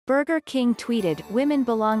Burger King tweeted, "Women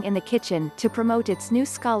belong in the kitchen," to promote its new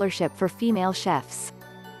scholarship for female chefs.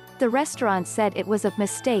 The restaurant said it was a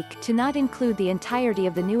mistake to not include the entirety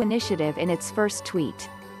of the new initiative in its first tweet.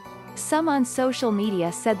 Some on social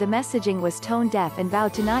media said the messaging was tone-deaf and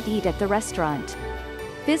vowed to not eat at the restaurant.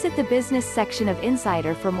 Visit the business section of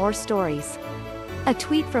Insider for more stories. A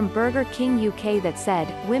tweet from Burger King UK that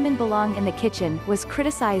said, "Women belong in the kitchen," was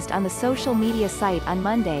criticized on the social media site on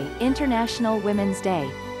Monday, International Women's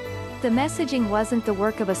Day. The messaging wasn't the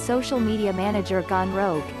work of a social media manager gone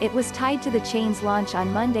rogue, it was tied to the chain's launch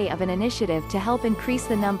on Monday of an initiative to help increase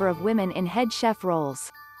the number of women in head chef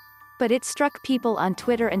roles. But it struck people on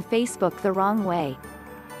Twitter and Facebook the wrong way.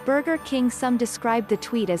 Burger King some described the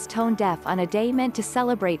tweet as tone-deaf on a day meant to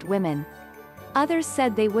celebrate women. Others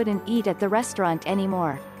said they wouldn't eat at the restaurant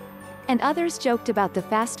anymore. And others joked about the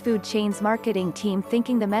fast food chain's marketing team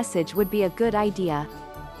thinking the message would be a good idea.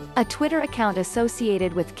 A Twitter account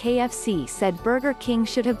associated with KFC said Burger King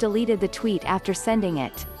should have deleted the tweet after sending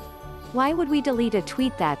it. "Why would we delete a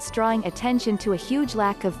tweet that's drawing attention to a huge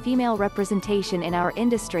lack of female representation in our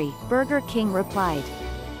industry?" Burger King replied.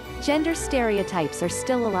 "Gender stereotypes are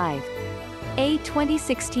still alive." A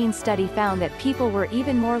 2016 study found that people were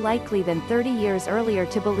even more likely than 30 years earlier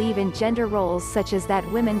to believe in gender roles such as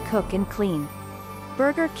that women cook and clean.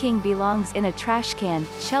 Burger King belongs in a trash can,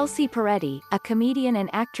 Chelsea Peretti, a comedian and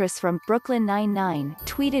actress from Brooklyn Nine-Nine,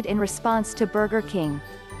 tweeted in response to Burger King.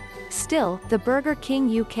 Still, the Burger King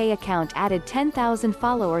UK account added 10,000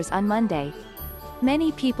 followers on Monday.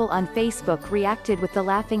 Many people on Facebook reacted with the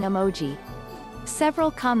laughing emoji.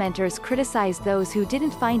 Several commenters criticized those who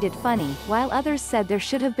didn't find it funny, while others said there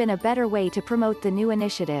should have been a better way to promote the new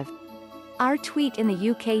initiative. Our tweet in the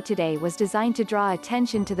UK today was designed to draw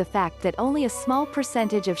attention to the fact that only a small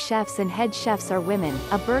percentage of chefs and head chefs are women,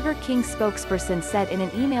 a Burger King spokesperson said in an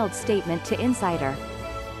emailed statement to Insider.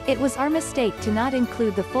 "It was our mistake to not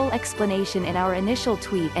include the full explanation in our initial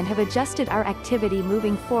tweet and have adjusted our activity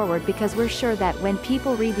moving forward because we're sure that when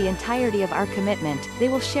people read the entirety of our commitment, they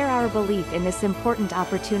will share our belief in this important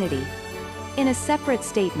opportunity." In a separate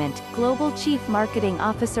statement, Global Chief Marketing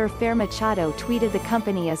Officer Fer Machado tweeted the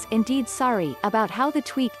company is "indeed sorry" about how the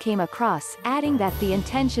tweet came across, adding that the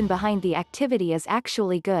intention behind the activity is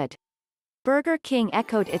actually good. Burger King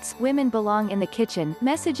echoed its "women belong in the kitchen"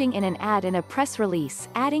 messaging in an ad and a press release,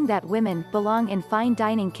 adding that women belong in fine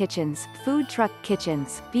dining kitchens, food truck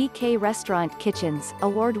kitchens, BK restaurant kitchens,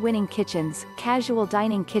 award-winning kitchens, casual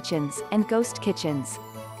dining kitchens, and ghost kitchens.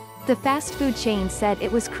 The fast food chain said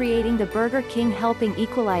it was creating the Burger King Helping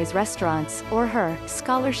Equalize Restaurants, or HER,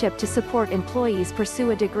 scholarship to support employees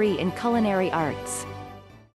pursue a degree in culinary arts.